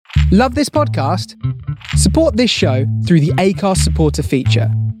Love this podcast? Support this show through the Acast supporter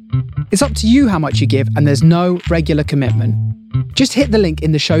feature. It's up to you how much you give, and there's no regular commitment. Just hit the link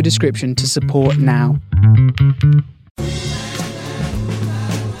in the show description to support now.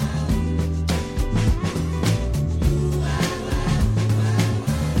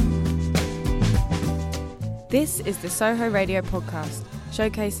 This is the Soho Radio Podcast,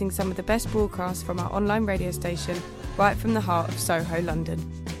 showcasing some of the best broadcasts from our online radio station, right from the heart of Soho, London.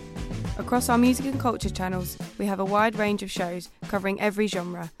 Across our music and culture channels, we have a wide range of shows covering every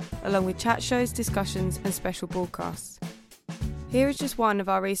genre, along with chat shows, discussions and special broadcasts. Here is just one of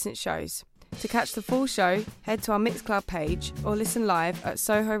our recent shows. To catch the full show, head to our Mixcloud page or listen live at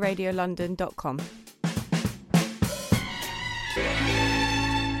sohoradiolondon.com.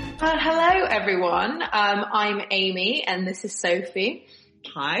 Hello everyone, I'm Amy and this is Sophie.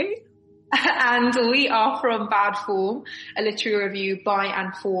 Hi. And we are from Bad Form, a literary review by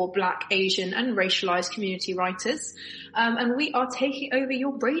and for Black, Asian and racialised community writers. And we are taking over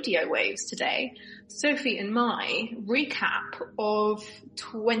your radio waves today. Sophie and my recap of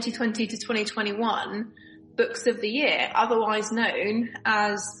 2020 to 2021 Books of the Year, otherwise known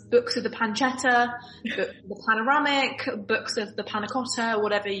as Books of the Pancetta, Books of the Panoramic, Books of the Panna Cotta,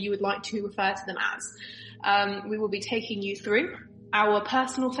 whatever you would like to refer to them as. We will be taking you through our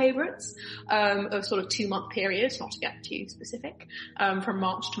personal favourites of sort of 2-month periods, not to get too specific, from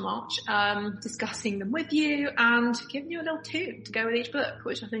March to March, discussing them with you and giving you a little tune to go with each book,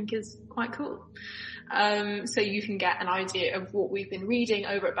 which I think is quite cool. So you can get an idea of what we've been reading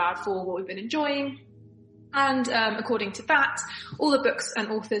over at Bad Form, what we've been enjoying. And according to that, all the books and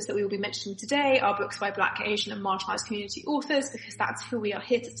authors that we will be mentioning today are books by Black, Asian and marginalised community authors, because that's who we are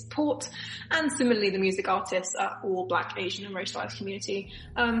here to support. And similarly, the music artists are all Black, Asian and racialised community,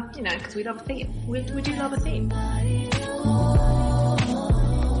 because we love a theme. We do love a theme.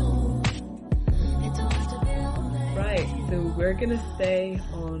 Right, so we're going to stay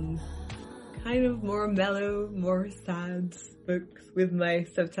on kind of more mellow, more sad books with my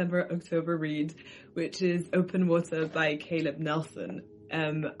September-October read, which is Open Water by Caleb Nelson.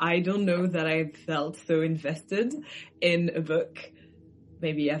 I don't know that I've felt so invested in a book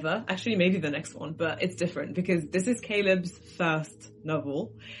maybe ever. Actually, maybe the next one, but it's different because this is Caleb's first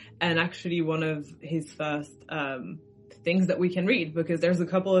novel and actually one of his first things that we can read, because there's a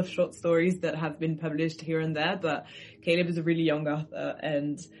couple of short stories that have been published here and there, but Caleb is a really young author,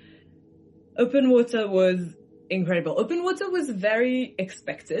 and Open Water was incredible. Open Water was very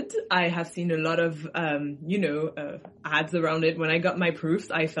expected. I have seen a lot of, ads around it. When I got my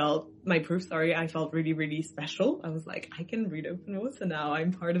proofs, I felt really, really special. I was like, I can read Open Water now.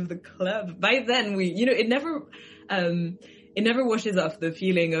 I'm part of the club. By then it never washes off the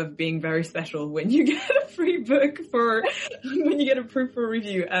feeling of being very special when you get a free book when you get a proof for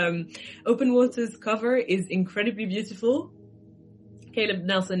review. Open Water's cover is incredibly beautiful. Caleb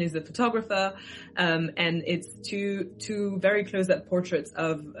Nelson is a photographer, and it's two very close-up portraits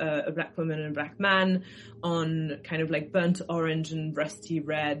of a Black woman and a Black man on kind of like burnt orange and rusty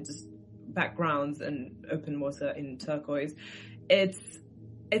red backgrounds, and Open Water in turquoise.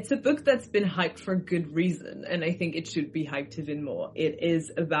 It's a book that's been hyped for good reason, and I think it should be hyped even more. It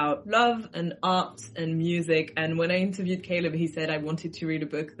is about love and art and music, and when I interviewed Caleb, he said I wanted to read a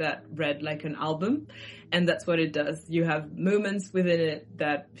book that read like an album, and that's what it does. You have moments within it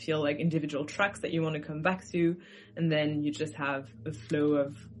that feel like individual tracks that you want to come back to, and then you just have a flow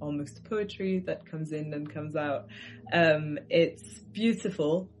of almost poetry that comes in and comes out. It's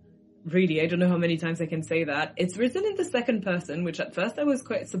beautiful. Really, I don't know how many times I can say that. It's written in the second person, which at first I was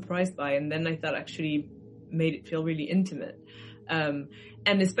quite surprised by, and then I thought actually made it feel really intimate. And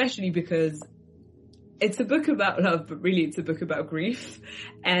especially because it's a book about love, but really it's a book about grief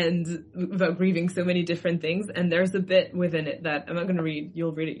and about grieving so many different things. And there's a bit within it that I'm not going to read.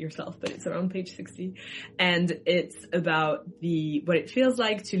 You'll read it yourself, but it's around page 60. And it's about what it feels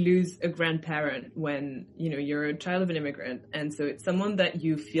like to lose a grandparent when, you're a child of an immigrant. And so it's someone that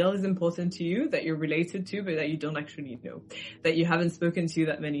you feel is important to you, that you're related to, but that you don't actually know, that you haven't spoken to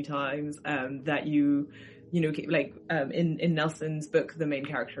that many times, that in Nelson's book, the main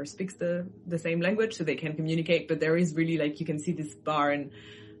character speaks the same language, so they can communicate, but there is really, you can see this bar, and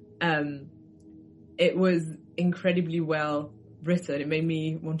it was incredibly well written. It made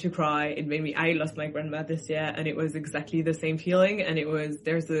me want to cry. I lost my grandma this year, and it was exactly the same feeling, and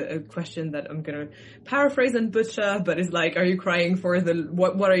there's a question that I'm gonna paraphrase and butcher, but it's like, are you crying for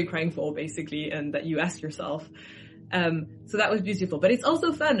what are you crying for, basically, and that you ask yourself. So that was beautiful, but it's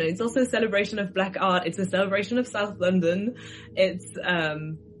also fun. It's also a celebration of Black art. It's a celebration of South London. It's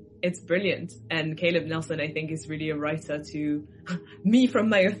it's brilliant. And Caleb Nelson, I think, is really a writer to me from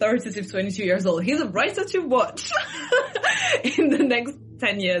my authoritative 22 years old. He's a writer to watch in the next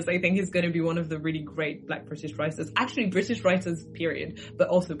 10 years. I think he's going to be one of the really great Black British writers. Actually, British writers, period, but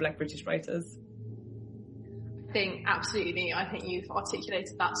also Black British writers. I think you've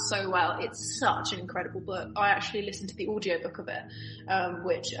articulated that so well. It's such an incredible book. I actually listened to the audiobook of it,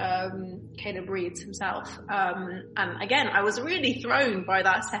 which Caleb reads himself. And again, I was really thrown by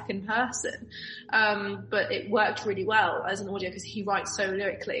that second person. But it worked really well as an audio because he writes so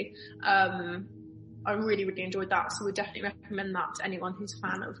lyrically. I really, really enjoyed that. So we definitely recommend that to anyone who's a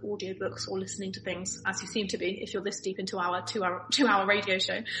fan of audiobooks or listening to things, as you seem to be, if you're this deep into our two-hour radio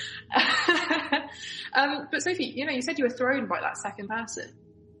show. But Sophie, you said you were thrown by that second person.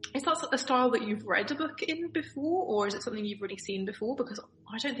 Is that a style that you've read a book in before, or is it something you've really seen before? Because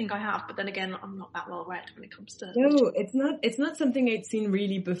I don't think I have, but then again, I'm not that well read when it comes to... No, it's not something I'd seen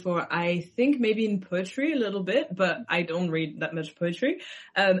really before. I think maybe in poetry a little bit, but I don't read that much poetry.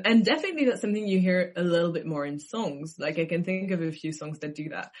 And definitely that's something you hear a little bit more in songs. Like I can think of a few songs that do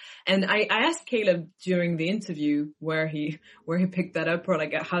that. And I asked Caleb during the interview where he picked that up, or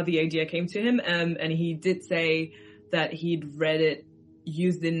like how the idea came to him. And he did say that he'd read it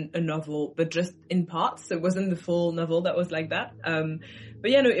used in a novel, but just in parts, so it wasn't the full novel that was like that. But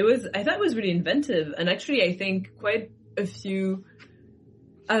yeah, no, I thought it was really inventive, and actually I think quite a few,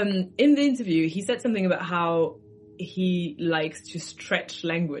 in the interview, he said something about how he likes to stretch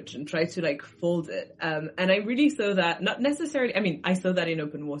language and try to like fold it. And I really saw that, not necessarily, I saw that in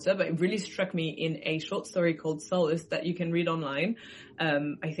Open Water, but it really struck me in a short story called Solace that you can read online.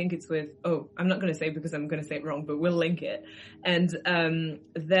 I think it's with, I'm not going to say because I'm going to say it wrong, but we'll link it. And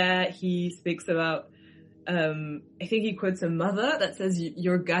there he speaks about, I think he quotes a mother that says,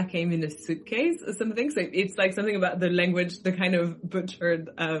 your guy came in a suitcase or something. So it's like something about the language, the kind of butchered,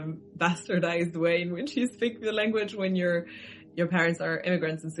 bastardized way in which you speak the language when your parents are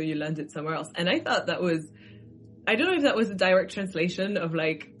immigrants and so you learned it somewhere else. And I thought that was, I don't know if that was a direct translation of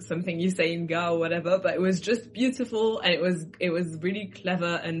like something you say in Ga or whatever, but it was just beautiful, and it was really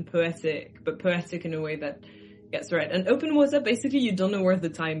clever and poetic, but poetic in a way that gets read. And Open Water, basically you don't know where the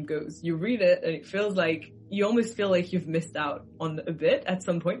time goes. You read it and it feels like, you almost feel like you've missed out on a bit at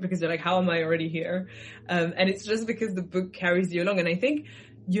some point because you're like, how am I already here? And it's just because the book carries you along. And I think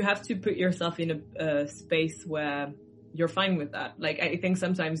you have to put yourself in a space where you're fine with that. Like, I think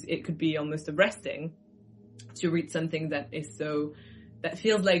sometimes it could be almost arresting to read something that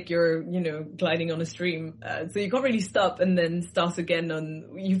feels like you're, gliding on a stream. So you can't really stop and then start again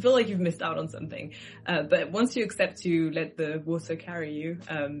you feel like you've missed out on something. But once you accept to let the water carry you,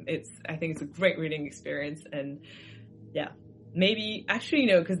 I think it's a great reading experience. And yeah, maybe actually,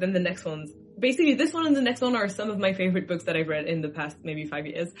 because then the next ones, basically this one and the next one are some of my favorite books that I've read in the past maybe 5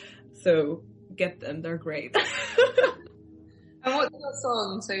 years. So get them. They're great. And what's that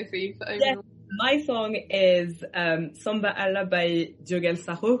song, Sophie, for Open Water? My song is Samba Allah by Diogel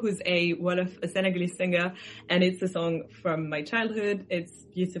Sakho, who's a Senegalese singer, and it's a song from my childhood. It's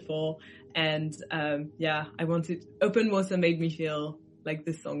beautiful, and Open Water made me feel like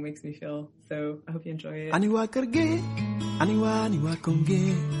this song makes me feel. So I hope you enjoy it. Aniwa karge, aniwa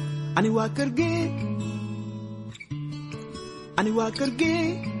konge, aniwa karge, aniwa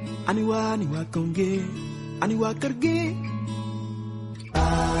karge, aniwa konge, aniwa karge.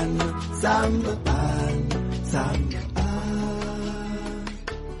 And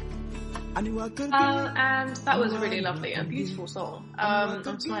that was a really lovely and beautiful song.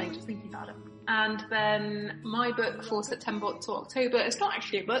 I'm smiling just thinking about it. And then my book for September to October, it's not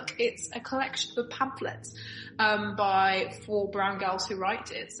actually a book, it's a collection of pamphlets by Four Brown Girls Who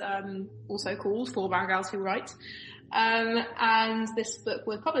Write. It's also called Four Brown Girls Who Write. And this book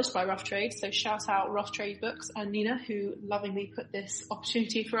was published by Rough Trade, so shout out Rough Trade Books and Nina, who lovingly put this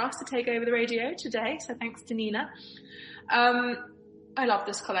opportunity for us to take over the radio today, so thanks to Nina. I love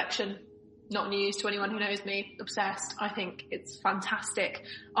this collection. Not news to anyone who knows me. Obsessed. I think it's fantastic.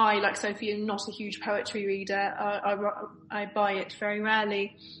 I, like Sophie, am not a huge poetry reader. I buy it very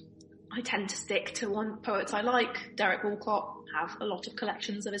rarely. I tend to stick to one poets I like. Derek Walcott have a lot of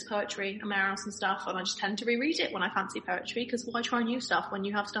collections of his poetry, and Merouse and stuff, and I just tend to reread it when I fancy poetry, because why try new stuff when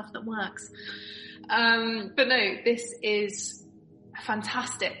you have stuff that works? But no, this is a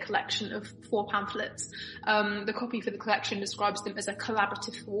fantastic collection of 4 pamphlets. The copy for the collection describes them as a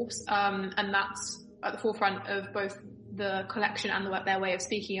collaborative force, and that's at the forefront of both the collection and their way of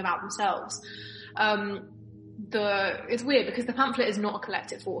speaking about themselves. it's weird because the pamphlet is not a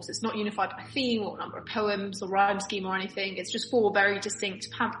collective force. It's not unified by theme or number of poems or rhyme scheme or anything. It's just 4 very distinct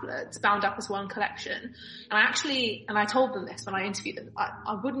pamphlets bound up as one collection. And I told them this when I interviewed them,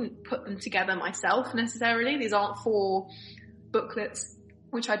 I wouldn't put them together myself necessarily. These aren't 4 booklets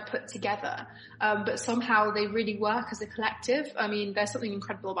which I'd put together. But somehow they really work as a collective. I mean, there's something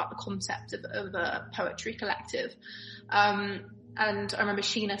incredible about the concept of a poetry collective. And I remember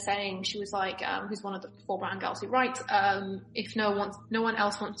Sheena saying, she was like, who's one of the 4 brown girls who write, if no one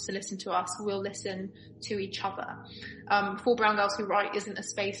else wants to listen to us, we'll listen to each other. 4 brown girls who write isn't a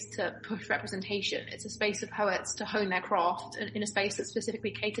space to push representation. It's a space of poets to hone their craft in a space that's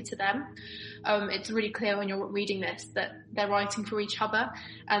specifically catered to them. It's really clear when you're reading this that they're writing for each other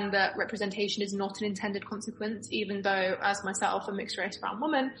and that representation is not an intended consequence, even though, as myself, a mixed race brown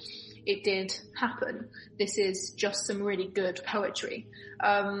woman, it did happen. This is just some really good poetry.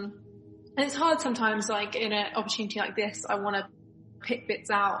 And it's hard sometimes, like in an opportunity like this, I want to pick bits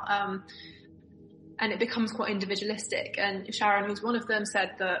out, and it becomes quite individualistic. And Sharon, who's one of them,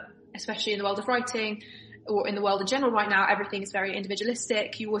 said that, especially in the world of writing, or in the world in general right now, everything is very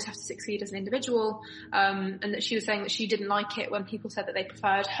individualistic. You always have to succeed as an individual. And that she was saying that she didn't like it when people said that they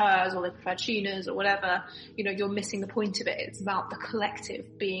preferred hers or they preferred Sheena's or whatever. You know, you're missing the point of it. It's about the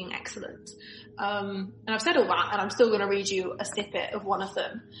collective being excellent. And I've said all that, and I'm still going to read you a snippet of one of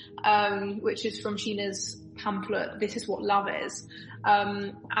them, which is from Sheena's pamphlet, This Is What Love Is.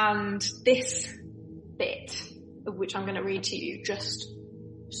 And this bit, of which I'm going to read to you, just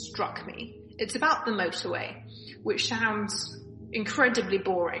struck me. It's about the motorway, which sounds incredibly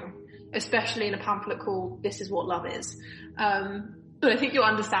boring, especially in a pamphlet called This Is What Love Is. But I think you'll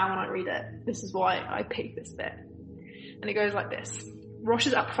understand when I read it. This is why I picked this bit. And it goes like this. Rosh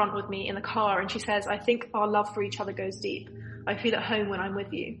is up front with me in the car and she says, I think our love for each other goes deep. I feel at home when I'm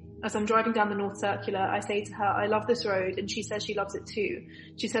with you. As I'm driving down the North Circular, I say to her, I love this road, and she says she loves it too.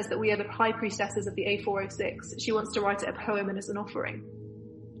 She says that we are the high priestesses of the A406. She wants to write it a poem and as an offering.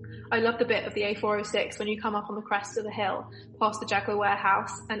 I love the bit of the A406 when you come up on the crest of the hill, past the Jaguar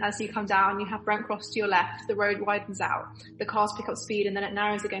warehouse, and as you come down, you have Brent Cross to your left, the road widens out, the cars pick up speed, and then it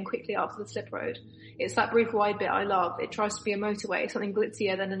narrows again quickly after the slip road. It's that brief wide bit I love. It tries to be a motorway, something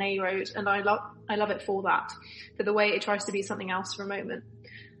glitzier than an A road, and I love it for that, for the way it tries to be something else for a moment.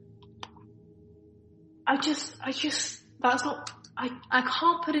 I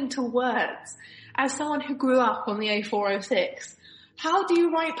can't put into words, as someone who grew up on the A406, how do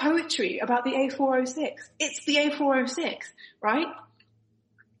you write poetry about the A406? It's the A406, right?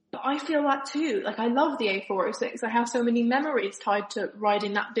 But I feel that too. Like, I love the A406. I have so many memories tied to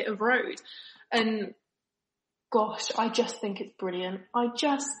riding that bit of road. And gosh, I just think it's brilliant. I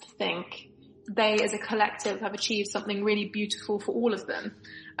just think they as a collective have achieved something really beautiful for all of them.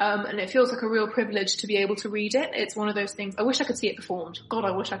 And it feels like a real privilege to be able to read it. It's one of those things, I wish I could see it performed. God,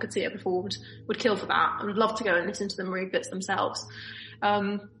 I wish I could see it performed. Would kill for that. I would love to go and listen to them read bits themselves.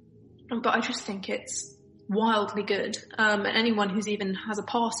 But I just think it's wildly good. And anyone who's even has a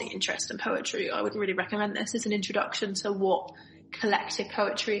passing interest in poetry, I would really recommend this as an introduction to what collective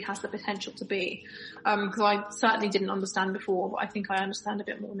poetry has the potential to be. Because I certainly didn't understand before, but I think I understand a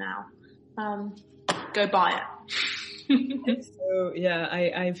bit more now. Go buy it. So yeah,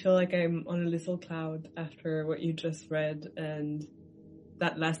 I feel like I'm on a little cloud after what you just read, and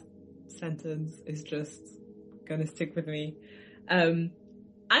that last sentence is just gonna stick with me. I'm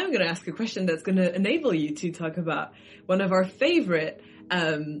gonna ask a question that's gonna enable you to talk about one of our favorite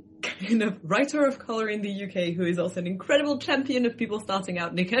kind of writer of color in the UK, who is also an incredible champion of people starting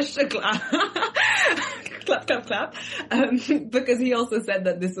out, Nikesh Shukla. Clap, clap, clap. Because he also said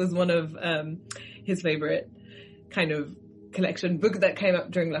that this was one of his favorite kind of collection book that came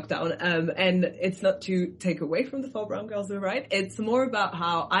up during lockdown. And it's not to take away from the 4 brown girls who write. It's more about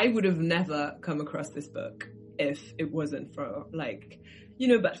how I would have never come across this book if it wasn't for, like, you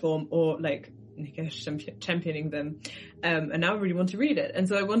know, Batform or like Nikesh championing them. And now I really want to read it. And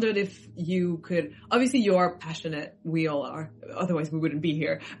so I wondered if you could, obviously you are passionate, we all are, otherwise we wouldn't be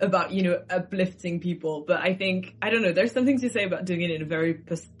here, about, you know, uplifting people. But I think, I don't know, there's something to say about doing it in a very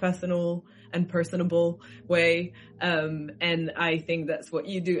personal and personable way. And I think that's what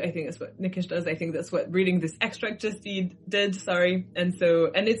you do. I think that's what Nikesh does. I think that's what reading this extract just did. And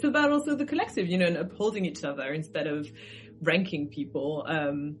so, and it's about also the collective, you know, and upholding each other instead of ranking people.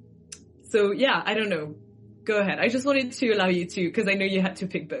 So yeah, I don't know. Go ahead. I just wanted to allow you to, because I know you had to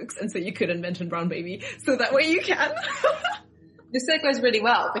pick books, and so you couldn't mention Brown Baby, so that way you can. This segues really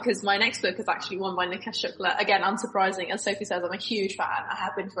well because my next book is actually one by Nikesh Shukla. Again, unsurprising. As Sophie says, I'm a huge fan. I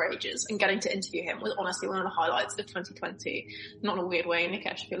have been for ages, and getting to interview him was honestly one of the highlights of 2020. Not in a weird way,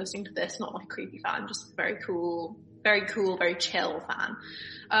 Nikesh, if you're listening to this, not like a creepy fan, just very cool, very chill fan.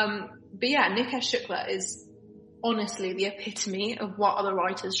 But yeah, Nikesh Shukla is honestly the epitome of what other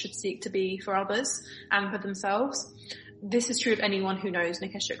writers should seek to be for others and for themselves. This is true of anyone who knows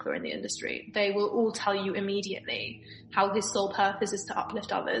Nikesh Shukla in the industry. They will all tell you immediately how his sole purpose is to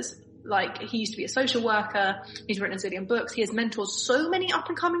uplift others. Like, he used to be a social worker, he's written a zillion books, he has mentored so many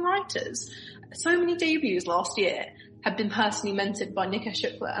up-and-coming writers. So many debuts last year have been personally mentored by Nikesh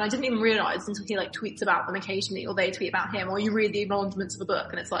Shukla, and I didn't even realise until he like tweets about them occasionally, or they tweet about him, or you read the acknowledgements of the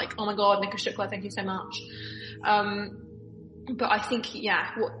book and it's like, oh my god, Nikesh Shukla, thank you so much. But I think,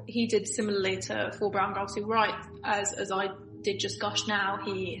 what he did similarly to Four Brown Girls Who Write, as I did just gush now,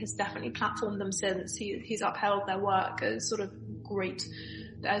 he has definitely platformed them since. He's upheld their work as sort of great,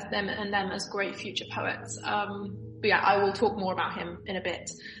 as them as great future poets. But yeah, I will talk more about him in a bit.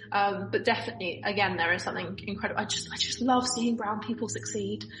 But definitely, again, there is something incredible. I just love seeing brown people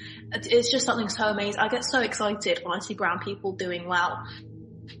succeed. It's just something so amazing. I get so excited when I see brown people doing well.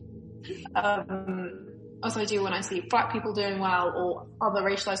 As I do when I see black people doing well or other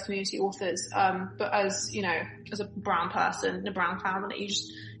racialized community authors. But as, you know, as a brown person in a brown family, you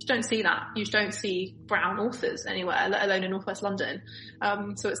just don't see that. You just don't see brown authors anywhere, let alone in Northwest London.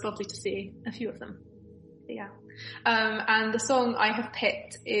 So it's lovely to see a few of them. But yeah. And the song I have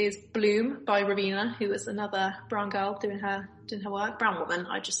picked is Bloom by Raveena, who is another brown girl doing her work. Brown woman.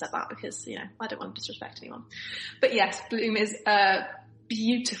 I just said that because, you know, I don't want to disrespect anyone. But yes, Bloom is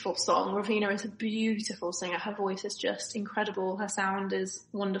beautiful song. Raveena is a beautiful singer. Her voice is just incredible. Her sound is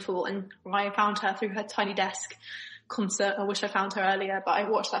wonderful. And I found her through her Tiny Desk concert. I wish I found her earlier, but I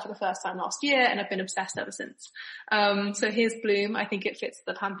watched that for the first time last year and I've been obsessed ever since. So here's Bloom. I think it fits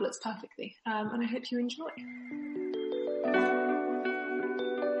the pamphlets perfectly. And I hope you enjoy.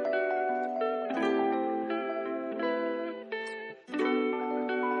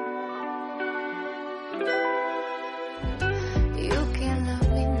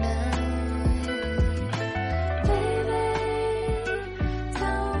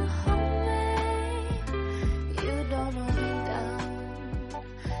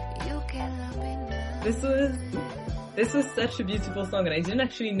 This was such a beautiful song, and I didn't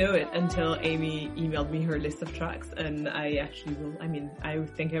actually know it until Amy emailed me her list of tracks, and I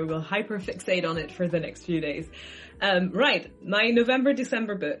think I will hyperfixate on it for the next few days. Right, my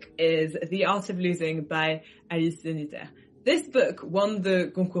November-December book is The Art of Losing by Alice Deniter. This book won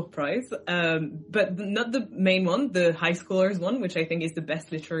the Goncourt Prize, but not the main one, the high schoolers one, which I think is the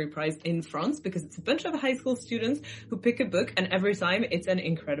best literary prize in France, because it's a bunch of high school students who pick a book, and every time it's an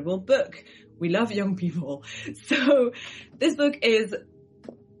incredible book. We love young people. So this book is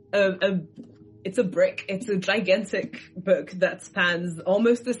it's a brick. It's a gigantic book that spans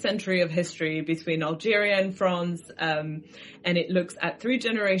almost a century of history between Algeria and France, and it looks at 3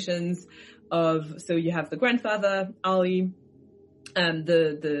 generations of, so you have the grandfather, Ali,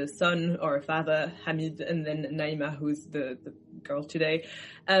 the son or father, Hamid, and then Naima, who's the girl today.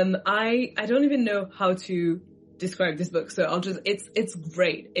 I don't even know how to describe this book, so it's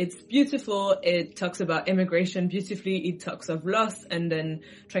great. It's beautiful. It talks about immigration beautifully. It talks of loss and then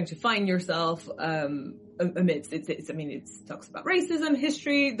trying to find yourself amidst it talks about racism,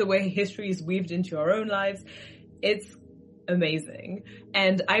 history, the way history is weaved into our own lives. It's amazing.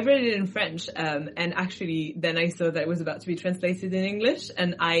 And I read it in French, and actually then I saw that it was about to be translated in English,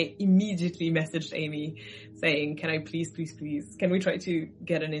 and I immediately messaged Amy saying, can I please, can we try to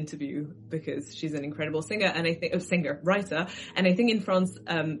get an interview, because she's an incredible singer, and I think writer, and I think in France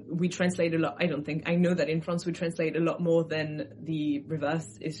we translate a lot. I know that in France we translate a lot more than the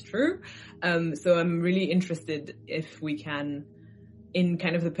reverse is true. So I'm really interested if we can, in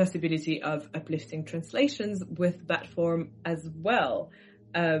kind of the possibility of uplifting translations with that form as well.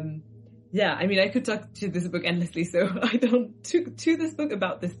 I could talk to this book endlessly, so I don't to this book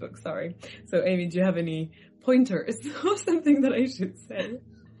about this book, sorry. So Amy, do you have any pointers or something that I should say?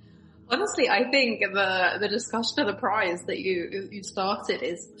 Honestly, I think the discussion of the prize that you started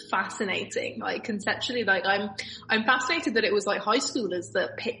is fascinating. Like conceptually, like I'm fascinated that it was like high schoolers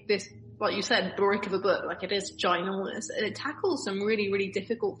that picked this, like you said, brick of a book. Like it is ginormous. It tackles some really, really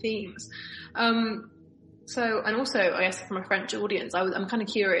difficult themes. And also, I guess from a French audience, I'm kind of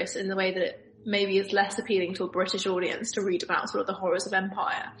curious in the way that it maybe is less appealing to a British audience to read about sort of the horrors of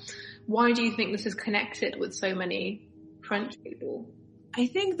empire. Why do you think this is connected with so many French people? I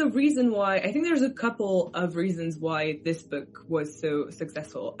think there's a couple of reasons why this book was so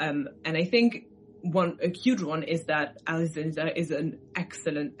successful. And I think a huge one is that Alice Zinser is an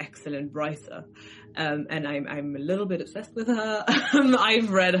excellent writer. And I'm a little bit obsessed with her.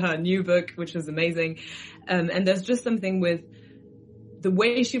 I've read her new book, which was amazing. And there's just something with the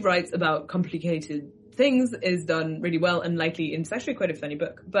way she writes about complicated things is done really well and lightly, and it's actually quite a funny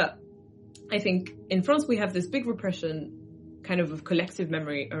book. But I think in France we have this big repression kind of collective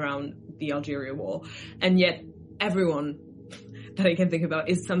memory around the Algeria War, and yet everyone that I can think about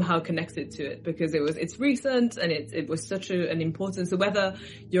is somehow connected to it because it's recent and it was such an important. So whether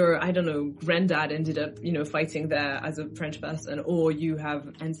your, I don't know, granddad ended up, fighting there as a French person, or you have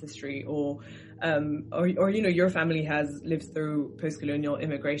ancestry, or your family has lived through post-colonial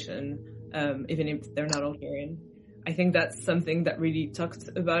immigration, even if they're not Algerian. I think that's something that really talks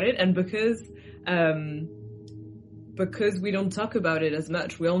about it. And because we don't talk about it as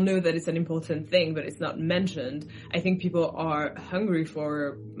much, we all know that it's an important thing, but it's not mentioned. I think people are hungry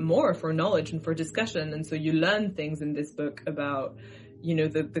for more, for knowledge and for discussion. And so you learn things in this book about,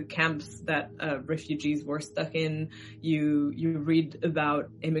 the camps that refugees were stuck in. You read about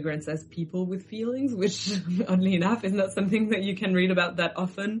immigrants as people with feelings, which oddly enough is not something that you can read about that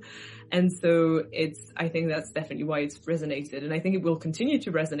often. And so I think that's definitely why it's resonated. And I think it will continue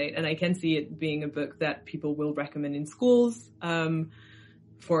to resonate. And I can see it being a book that people will recommend in schools,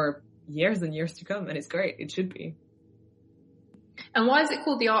 for years and years to come. And it's great. It should be. And why is it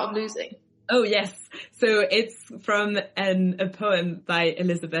called The Art of Losing? Oh, yes. So it's from a poem by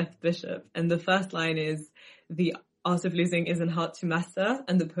Elizabeth Bishop. And the first line is, "The art of losing isn't hard to master."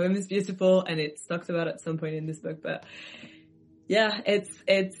 And the poem is beautiful and it's talked about at some point in this book. But yeah, it's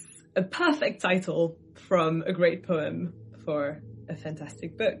a perfect title from a great poem for a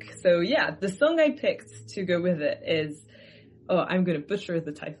fantastic book. So yeah, the song I picked to go with it is, I'm going to butcher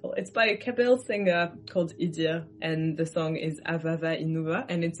the title. It's by a Kabyle singer called Idir, and the song is Avava Inuva,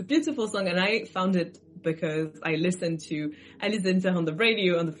 and it's a beautiful song, and I found it because I listened to Alice Zinser on the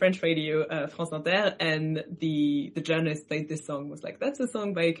radio, on the French radio, France Inter, and the journalist played this song, was like, "That's a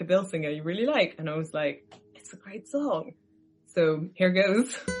song by a Kabyle singer you really like," and I was like, it's a great song. So here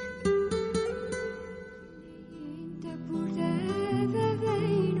goes.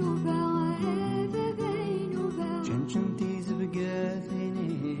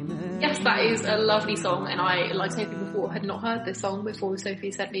 Yes, that is a lovely song, and I, like Sophie before, had not heard this song before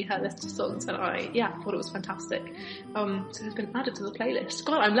Sophie sent me her list of songs, and I thought it was fantastic. So it's been added to the playlist.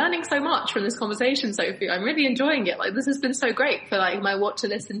 God, I'm learning so much from this conversation, Sophie. I'm really enjoying it. Like, this has been so great for like my what to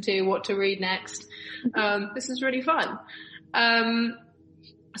listen to, what to read next. This is really fun.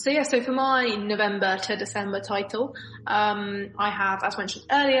 So for my November to December title, I have, as mentioned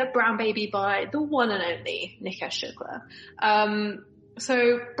earlier, Brown Baby by the one and only Nikesh Shukla.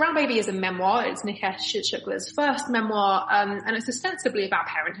 So Brown Baby is a memoir. It's Nikesh Shukla's first memoir, and it's ostensibly about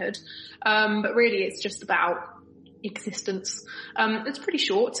parenthood, but really it's just about existence. It's pretty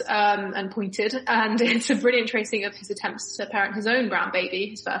short and pointed, and it's a brilliant tracing of his attempts to parent his own brown baby,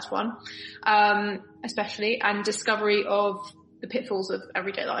 his first one, especially, and discovery of the pitfalls of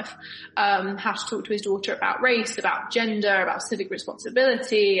everyday life, how to talk to his daughter about race, about gender, about civic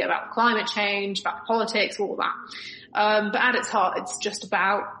responsibility, about climate change, about politics, all of that. But at its heart, it's just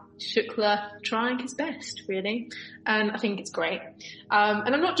about Shukla trying his best, really. And I think it's great.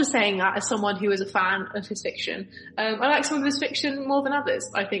 And I'm not just saying that as someone who is a fan of his fiction. I like some of his fiction more than others.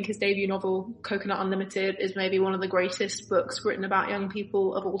 I think his debut novel, Coconut Unlimited, is maybe one of the greatest books written about young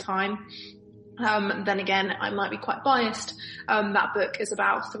people of all time. Then again, I might be quite biased. That book is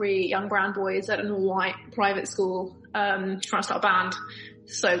about 3 young brown boys at an all-white private school, trying to start a band.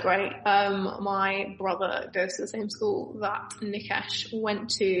 So great. My brother goes to the same school that Nikesh went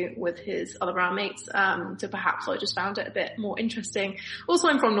to with his other brown mates, so perhaps I just found it a bit more interesting. Also,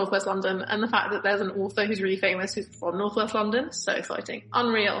 I'm from Northwest London, and the fact that there's an author who's really famous who's from Northwest London, so exciting.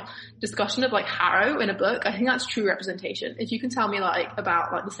 Unreal discussion of like Harrow in a book. I think that's true representation. If you can tell me like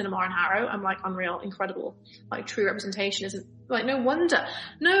about like the cinema in Harrow, I'm like, unreal, incredible. Like true representation isn't like, no wonder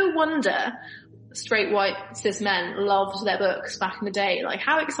straight white cis men loved their books back in the day. Like,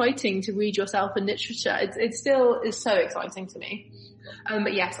 how exciting to read yourself in literature. It still is so exciting to me.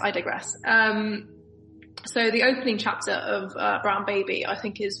 But yes, I digress. So the opening chapter of Brown Baby, I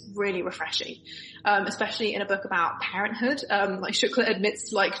think, is really refreshing, especially in a book about parenthood. Like Shukla admits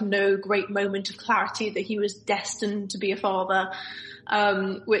to like no great moment of clarity that he was destined to be a father.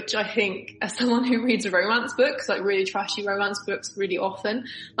 Which I think, as someone who reads romance books, like really trashy romance books really often,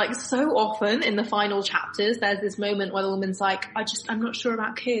 like so often in the final chapters, there's this moment where the woman's like, I'm not sure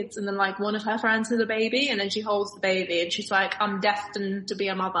about kids. And then like one of her friends has a baby and then she holds the baby and she's like, I'm destined to be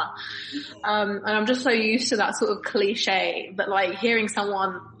a mother. And I'm just so used to that sort of cliche, but like hearing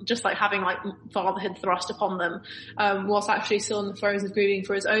someone just like having like fatherhood thrust upon them, whilst actually still in the throes of grieving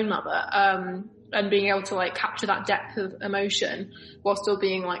for his own mother, and being able to like capture that depth of emotion while still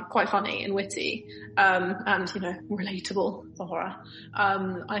being like quite funny and witty, and, you know, relatable for horror,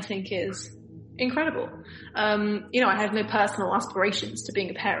 I think is incredible. You know, I have no personal aspirations to being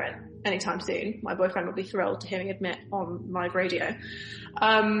a parent anytime soon. My boyfriend will be thrilled to hear me admit on live radio.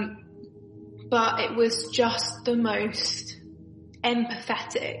 But it was just the most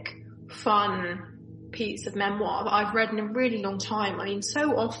empathetic, fun piece of memoir that I've read in a really long time. I mean,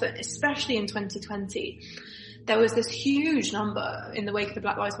 so often, especially in 2020, there was this huge number in the wake of the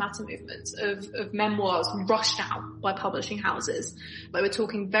Black Lives Matter movement of memoirs rushed out by publishing houses. Like, we're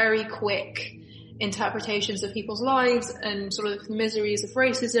talking very quick interpretations of people's lives and sort of the miseries of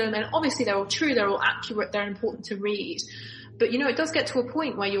racism. And obviously they're all true, they're all accurate, they're important to read. But, you know, it does get to a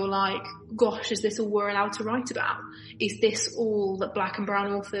point where you're like, gosh, is this all we're allowed to write about? Is this all that Black and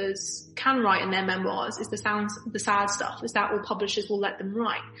brown authors can write in their memoirs? Is the sad stuff? Is that all publishers will let them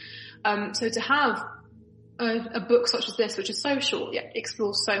write? So to have a book such as this, which is so short yet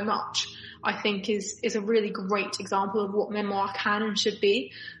explores so much, I think is a really great example of what memoir can and should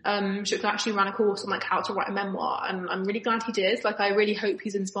be. Should actually ran a course on like how to write a memoir, and I'm really glad he did. Like, I really hope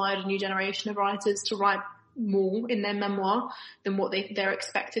he's inspired a new generation of writers to write more in their memoir than what they're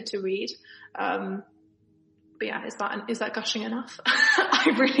expected to read. But yeah, is that gushing enough?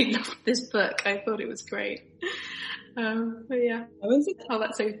 I really loved this book. I thought it was great. But yeah, I'll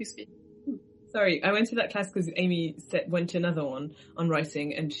let Sophie speak. Sorry, I went to that class because Amy went to another one on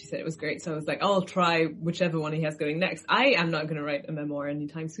writing, and she said it was great. So I was like, I'll try whichever one he has going next. I am not going to write a memoir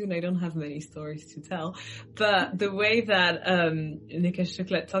anytime soon. I don't have many stories to tell. But the way that Nikesh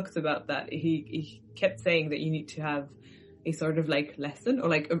Shukla talked about that, he kept saying that you need to have a sort of like lesson or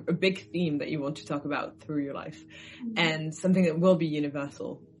like a big theme that you want to talk about through your life, and something that will be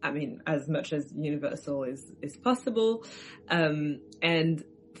universal. I mean, as much as universal is possible, and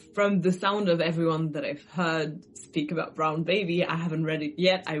from the sound of everyone that I've heard speak about Brown Baby, I haven't read it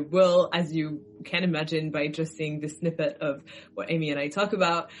yet. I will, as you can imagine, by just seeing the snippet of what Amy and I talk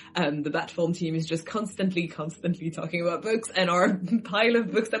about. The Batform team is just constantly talking about books, and our pile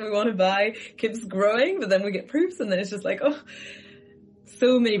of books that we want to buy keeps growing, but then we get proofs, and then it's just like, oh,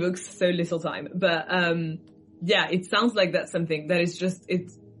 so many books, so little time. But yeah, it sounds like that's something that is just,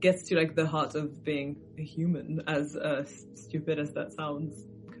 it gets to like the heart of being a human, as stupid as that sounds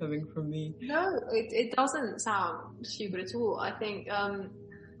coming from me. No, it doesn't sound stupid at all. I think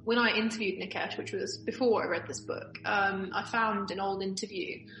when I interviewed Nikesh, which was before I read this book, I found an old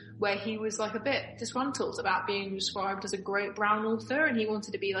interview where he was like a bit disgruntled about being described as a great brown author, and he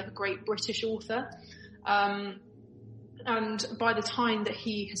wanted to be like a great British author. And by the time that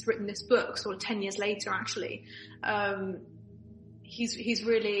he has written this book, sort of 10 years later actually, he's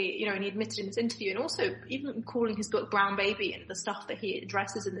really, you know, and he admitted in this interview, and also even calling his book Brown Baby and the stuff that he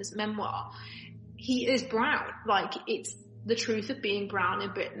addresses in this memoir, he is brown. Like, it's the truth of being brown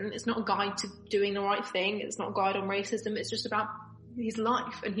in Britain. It's not a guide to doing the right thing. It's not a guide on racism. It's just about his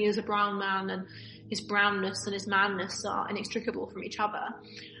life, and he is a brown man, and his brownness and his manness are inextricable from each other.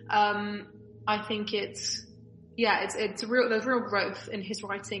 I think it's there's real growth in his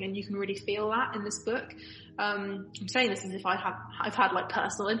writing, and you can really feel that in this book. I'm saying this as if I've had like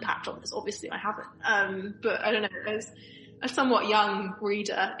personal impact on this. Obviously I haven't. But I don't know, as a somewhat young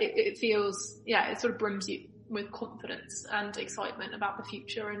reader, it feels, it sort of brims you with confidence and excitement about the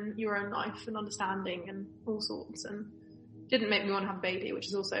future and your own life and understanding and all sorts. And didn't make me want to have a baby, which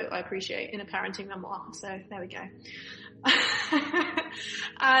is also, I appreciate, in a parenting memoir. So there we go.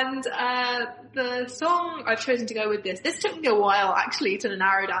 And the song I've chosen to go with this took me a while actually to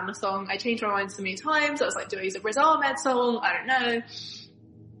narrow down the song. I changed my mind so many times. I was like, do I use a Riz Ahmed song? I don't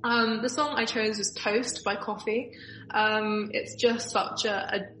know. The song I chose was Toast by Coffee. It's just such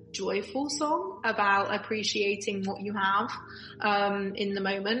a joyful song about appreciating what you have in the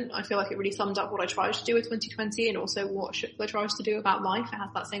moment. I feel like it really summed up what I tried to do with 2020 and also what Shukla tries to do about life. It has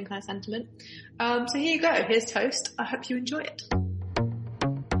that same kind of sentiment. So here you go. Here's Toast. I hope you enjoy it.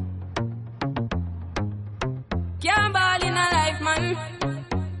 Can't ball in a life, man.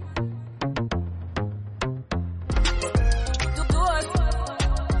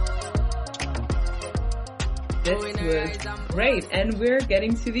 This was great, and we're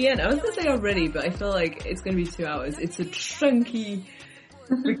getting to the end. I was going to say already, but I feel like it's going to be 2 hours. It's a chunky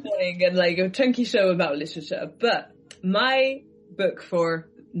recording and like a chunky show about literature. But my book for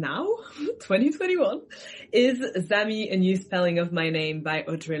now, 2021, is Zami, A New Spelling of My Name by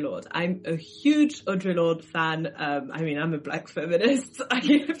Audre Lorde. I'm a huge Audre Lorde fan. I mean, I'm a black feminist. I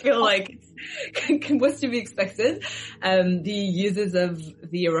feel like what's to be expected. The uses of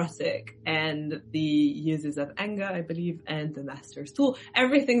the erotic and the uses of anger, I believe, and the master's tool.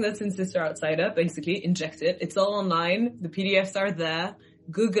 Everything that's in Sister Outsider, basically, inject it. It's all online. The PDFs are there.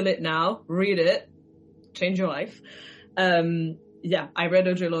 Google it now. Read it. Change your life. Yeah, I read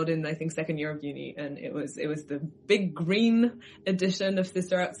Audre Lorde in, I think, second year of uni, and it was the big green edition of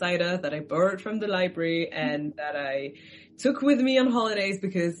Sister Outsider that I borrowed from the library and that I took with me on holidays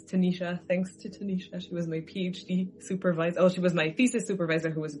because Tanisha, thanks to Tanisha, she was my PhD supervisor. Oh, she was my thesis supervisor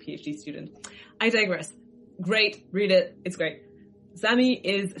who was a PhD student. I digress. Great. Read it. It's great. Zami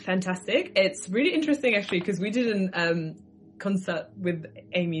is fantastic. It's really interesting, actually, because we did an consult with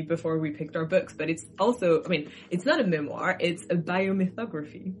Amy before we picked our books, but it's also, I mean, it's not a memoir, it's a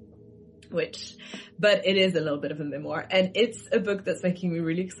biomythography, but it is a little bit of a memoir, and it's a book that's making me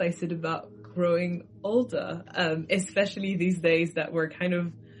really excited about growing older, especially these days that we're kind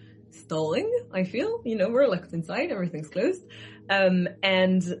of stalling, I feel, we're locked inside, everything's closed,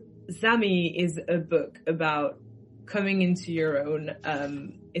 and Zami is a book about coming into your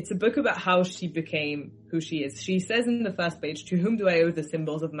own. It's a book about how she became who she is. She says in the first page, "To whom do I owe the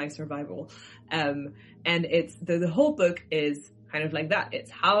symbols of my survival?" And it's the whole book is kind of like that.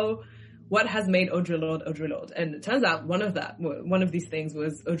 It's what has made Audre Lorde Audre Lorde. And it turns out one of these things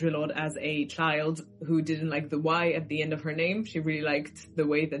was Audre Lorde as a child who didn't like the Y at the end of her name. She really liked the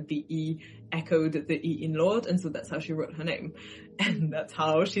way that the E echoed the E in Lord, and so that's how she wrote her name. And that's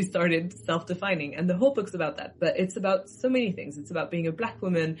how she started self-defining. And the whole book's about that. But it's about so many things. It's about being a black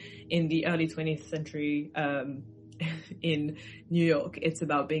woman in the early 20th century, in New York. It's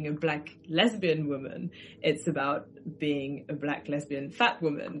about being a black lesbian woman. It's about being a black lesbian fat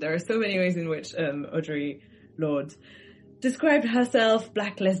woman. There are so many ways in which Audre Lorde described herself.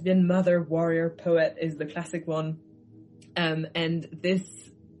 Black lesbian mother, warrior, poet is the classic one. And this,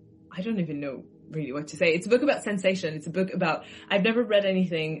 I don't even know really what to say. It's a book about sensation. It's a book about, I've never read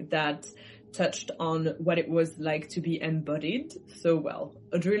anything that touched on what it was like to be embodied so well.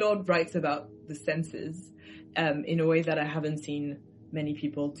 Audre Lorde writes about the senses in a way that I haven't seen many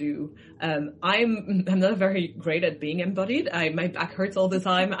people do. I'm not very great at being embodied. My back hurts all the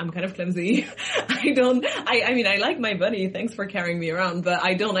time. I'm kind of clumsy. I mean, I like my body. Thanks for carrying me around, but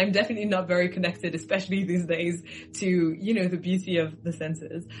I'm definitely not very connected, especially these days, to, the beauty of the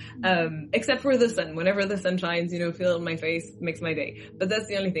senses. Except for the sun. Whenever the sun shines, feel it on my face, makes my day. But that's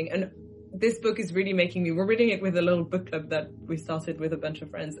the only thing. And this book is really we're reading it with a little book club that we started with a bunch of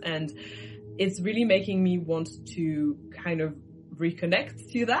friends, and it's really making me want to kind of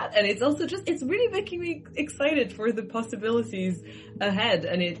reconnect to that. And it's also it's really making me excited for the possibilities ahead.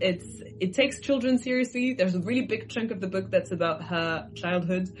 And it takes children seriously. There's a really big chunk of the book that's about her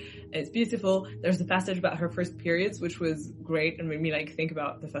childhood. It's beautiful. There's a passage about her first periods, which was great and made me think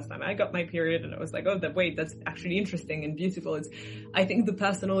about the first time I got my period. And I was like, oh, that's actually interesting and beautiful. I think the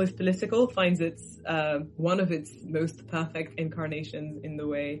personal is political finds its, one of its most perfect incarnations in the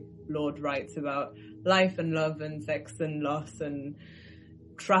way Lorde writes about life and love and sex and loss and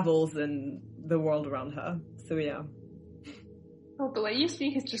travels and the world around her. So yeah. Oh, the way you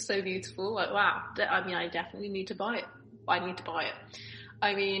speak is just so beautiful. Wow. I mean, I definitely need to buy it. I need to buy it.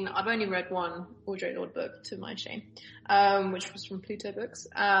 I mean, I've only read one Audre Lorde book, to my shame, which was from Pluto Books.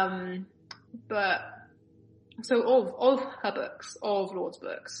 But so of her books, of Lorde's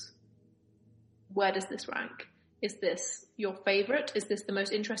books, where does this rank? Is this your favorite? Is this the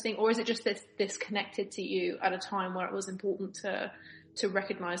most interesting? Or is it just this connected to you at a time where it was important to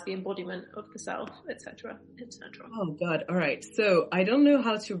recognize the embodiment of the self, etc., etc.? Oh God. All right. So I don't know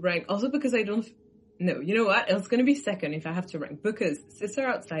how to rank, also because I don't know. You know what? It's going to be second if I have to rank, because Sister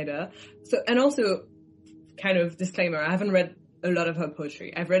Outsider. So, and also kind of disclaimer, I haven't read a lot of her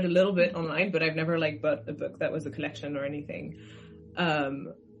poetry. I've read a little bit online, but I've never bought a book that was a collection or anything.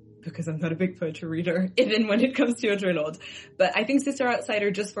 Because I'm not a big poetry reader, even when it comes to Audre Lorde. But I think Sister Outsider,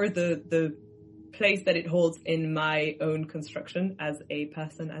 just for the place that it holds in my own construction as a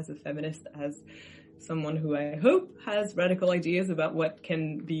person, as a feminist, as someone who I hope has radical ideas about what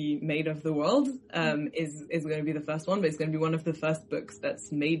can be made of the world, is going to be the first one, but it's going to be one of the first books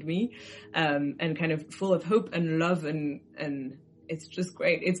that's made me, and kind of full of hope and love, and it's just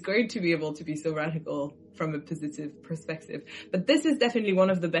great. It's great to be able to be so radical from a positive perspective. But this is definitely one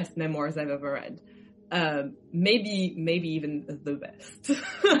of the best memoirs I've ever read. Maybe even the best.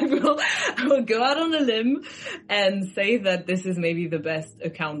 I will go out on a limb and say that this is maybe the best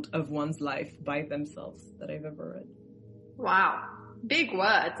account of one's life by themselves that I've ever read. Wow. Big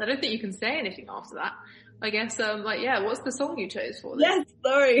words. I don't think you can say anything after that. I guess, what's the song you chose for this? Yes,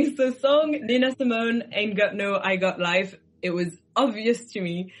 sorry. So song Nina Simone, Ain't Got No, I Got Life. It was obvious to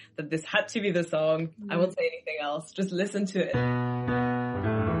me that this had to be the song. I won't say anything else. Just listen to it.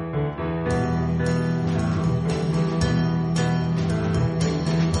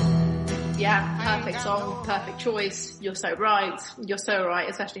 Yeah, perfect song, perfect choice. You're so right. You're so right,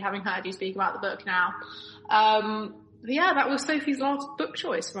 especially having heard you speak about the book now. But yeah, that was Sophie's last book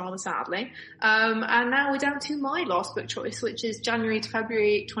choice, rather sadly. And now we're down to my last book choice, which is January to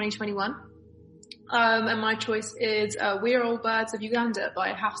February 2021. And my choice is We're All Birds of Uganda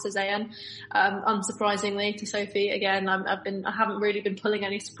by Hafsa Zayan. Unsurprisingly to Sophie, again, I haven't really been pulling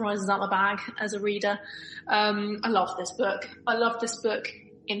any surprises out of my bag as a reader. I love this book. I love this book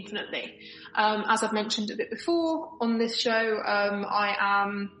infinitely. As I've mentioned a bit before on this show, I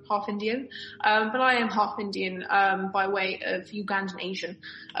am half Indian, but I am half Indian by way of Ugandan Asian.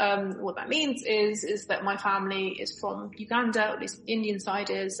 What that means is that my family is from Uganda, at least the Indian side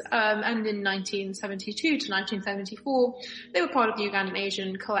is, and in 1972 to 1974, they were part of the Ugandan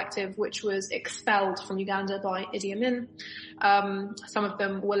Asian collective, which was expelled from Uganda by Idi Amin. Some of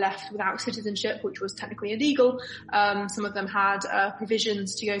them were left without citizenship, which was technically illegal. Some of them had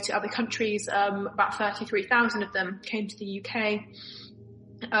provisions to go to other countries. About 33,000 of them came to the UK.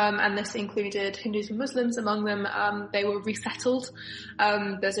 And this included Hindus and Muslims among them. They were resettled.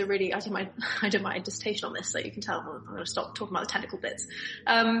 There's a really, I did my dissertation on this, so you can tell I'm going to stop talking about the technical bits.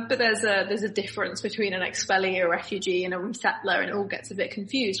 But there's a difference between an expellee, a refugee, and a resettler, and it all gets a bit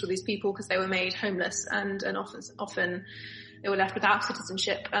confused with these people because they were made homeless and often they were left without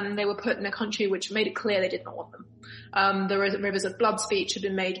citizenship, and they were put in a country which made it clear they did not want them. The rivers of blood speech had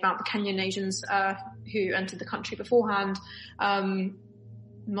been made about the Kenyan Asians who entered the country beforehand.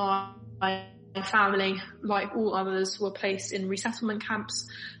 My family, like all others, were placed in resettlement camps,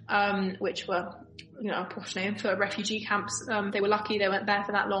 which were, a posh name for refugee camps. They were lucky they weren't there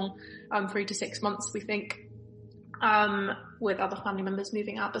for that long, 3 to 6 months, we think, with other family members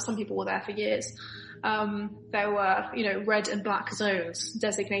moving out, but some people were there for years. There were, red and black zones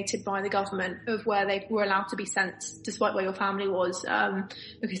designated by the government of where they were allowed to be sent, despite where your family was,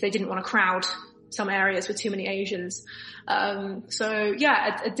 because they didn't want to crowd some areas with too many Asians. A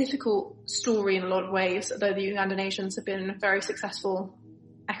difficult story in a lot of ways, though the Ugandan Asians have been very successful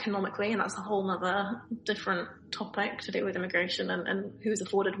economically, and that's a whole other different topic to do with immigration and who's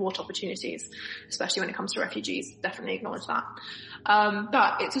afforded what opportunities, especially when it comes to refugees. Definitely acknowledge that.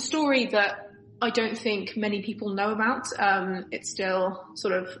 But it's a story that I don't think many people know about. It's still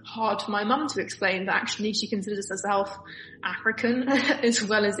sort of hard for my mum to explain that actually she considers herself African as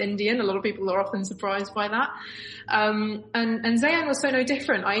well as Indian. A lot of people are often surprised by that. And Zayan was so no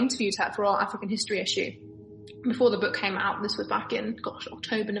different. I interviewed her for our African history issue before the book came out. This was back in,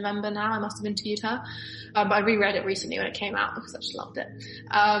 October, November now. I must have interviewed her. But I reread it recently when it came out because I just loved it.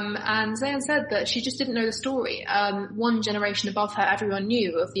 And Zayan said that she just didn't know the story. One generation above her, everyone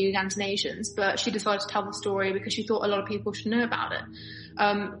knew of the Ugandan Asians, but she decided to tell the story because she thought a lot of people should know about it.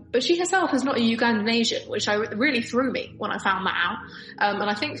 But she herself is not a Ugandan Asian, which really threw me when I found that out. And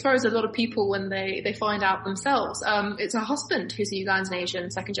I think throws a lot of people when they find out themselves. It's her husband who's a Ugandan Asian,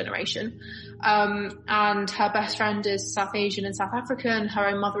 second generation. And her best friend is South Asian and South African. Her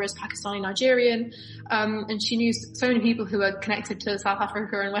own mother is Pakistani Nigerian. And she knew so many people who were connected to South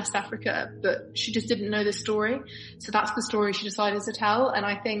Africa and West Africa, but she just didn't know the story. So that's the story she decided to tell. And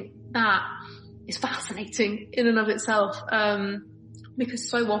I think that is fascinating in and of itself. Because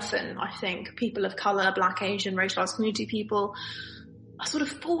so often, I think, people of colour, Black, Asian, racialised community people are sort of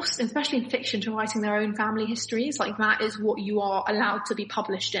forced, especially in fiction, to writing their own family histories. Like, that is what you are allowed to be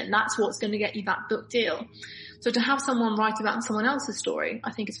published in. That's what's going to get you that book deal. So to have someone write about someone else's story,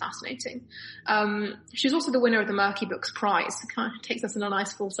 I think is fascinating. She's also the winner of the Murky Books Prize. It kind of takes us in a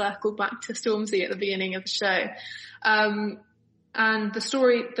nice full circle back to Stormzy at the beginning of the show. And the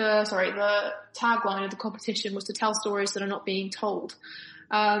tagline of the competition was to tell stories that are not being told.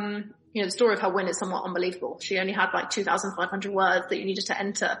 The story of her win is somewhat unbelievable. She only had 2,500 words that you needed to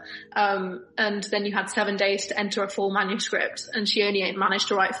enter. And then you had 7 days to enter a full manuscript, and she only managed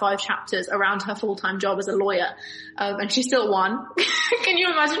to write 5 chapters around her full-time job as a lawyer. And she still won. Can you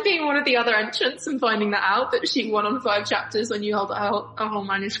imagine being one of the other entrants and finding that out, that she won on 5 chapters when you held a whole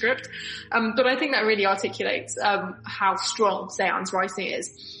manuscript? But I think that really articulates, how strong Zayan's writing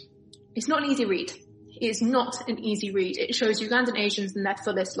is. It's not an easy read. It's not an easy read. It shows Ugandan Asians in their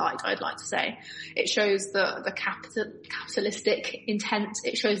fullest light, I'd like to say. It shows the capitalistic intent.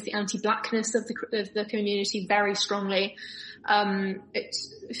 It shows the anti-blackness of the community very strongly.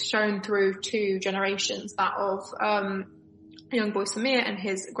 It's shown through 2 generations, that of young boy Samir and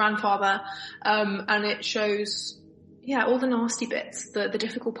his grandfather, and it shows all the nasty bits, the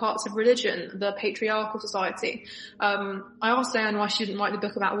difficult parts of religion, the patriarchal society. I asked Diane why she didn't write the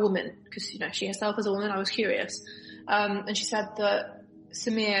book about a woman, because she herself is a woman. I was curious, and she said that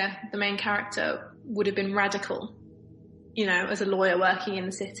Samir, the main character, would have been radical, as a lawyer working in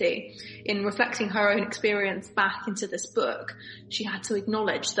the city. In reflecting her own experience back into this book, she had to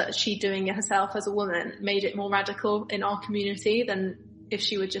acknowledge that she doing it herself as a woman made it more radical in our community than if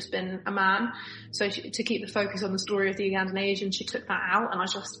she would just been a man. So to keep the focus on the story of the Ugandan Asian, she took that out, and I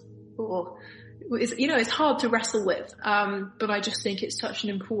just thought, it's hard to wrestle with, but I just think it's such an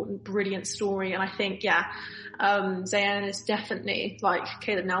important, brilliant story. And I think, Zayn is definitely, like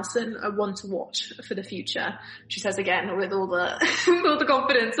Caleb Nelson, a one to watch for the future. She says again with all the all the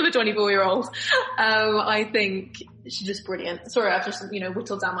confidence of a 24-year-old. I think she's just brilliant. Sorry, I've just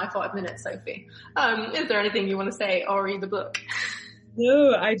whittled down my 5 minutes, Sophie. Is there anything you want to say, or read the book?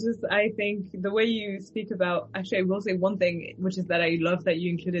 No, I think the way you speak about, actually I will say one thing, which is that I love that you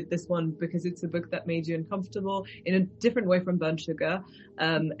included this one because it's a book that made you uncomfortable in a different way from Burnt Sugar,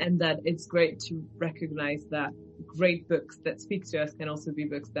 and that it's great to recognize that great books that speak to us can also be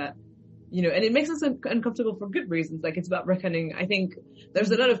books that, and it makes us uncomfortable for good reasons. Like, it's about reckoning. I think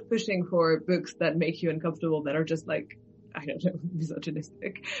there's a lot of pushing for books that make you uncomfortable that are just like, I don't know,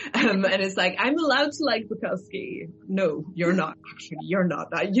 misogynistic. And it's like, I'm allowed to like Bukowski. No, you're not. Actually, you're not.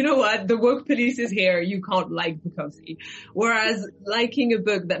 You know what? The woke police is here. You can't like Bukowski. Whereas liking a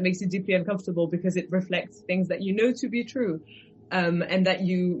book that makes you deeply uncomfortable because it reflects things that you know to be true, and that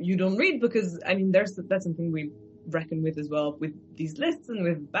you don't read because, that's something we reckon with as well with these lists and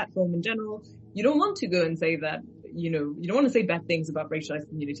with bad film in general. You don't want to go and say that, you don't want to say bad things about racialized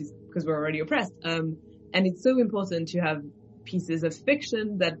communities because we're already oppressed. And it's so important to have pieces of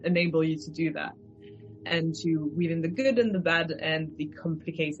fiction that enable you to do that and to weave in the good and the bad and the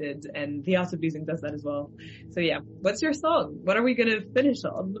complicated, and The Art of Losing does that as well. So what's your song? What are we going to finish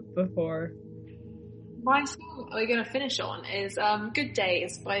on before? My song we're going to finish on is Good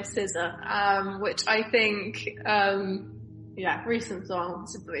Days by SZA, which I think, recent song.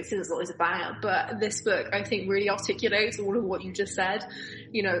 SZA's always a banger, but this book I think really articulates all of what you just said.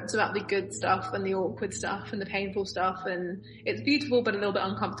 It's about the good stuff and the awkward stuff and the painful stuff, and it's beautiful but a little bit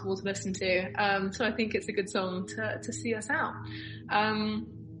uncomfortable to listen to. So I think it's a good song to see us out.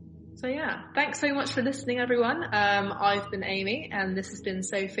 Thanks so much for listening, everyone. I've been Amy, and this has been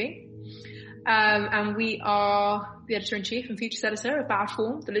Sophie. And we are the editor-in-chief and features editor of Bad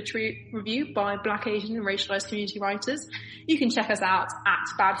Form, the literary review by Black, Asian and racialized community writers. You can check us out at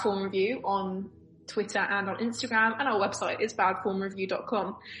Bad Form Review on Twitter and on Instagram, and our website is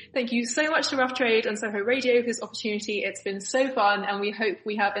badformreview.com. Thank you so much to Rough Trade and Soho Radio for this opportunity. It's been so fun, and we hope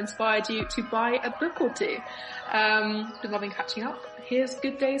we have inspired you to buy a book or two. Been loving catching up. Here's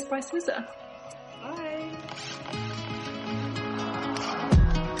Good Days by SZA. Bye.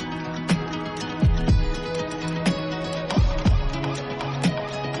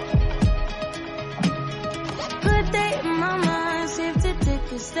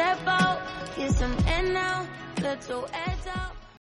 Step out, get some air now, let your edge out.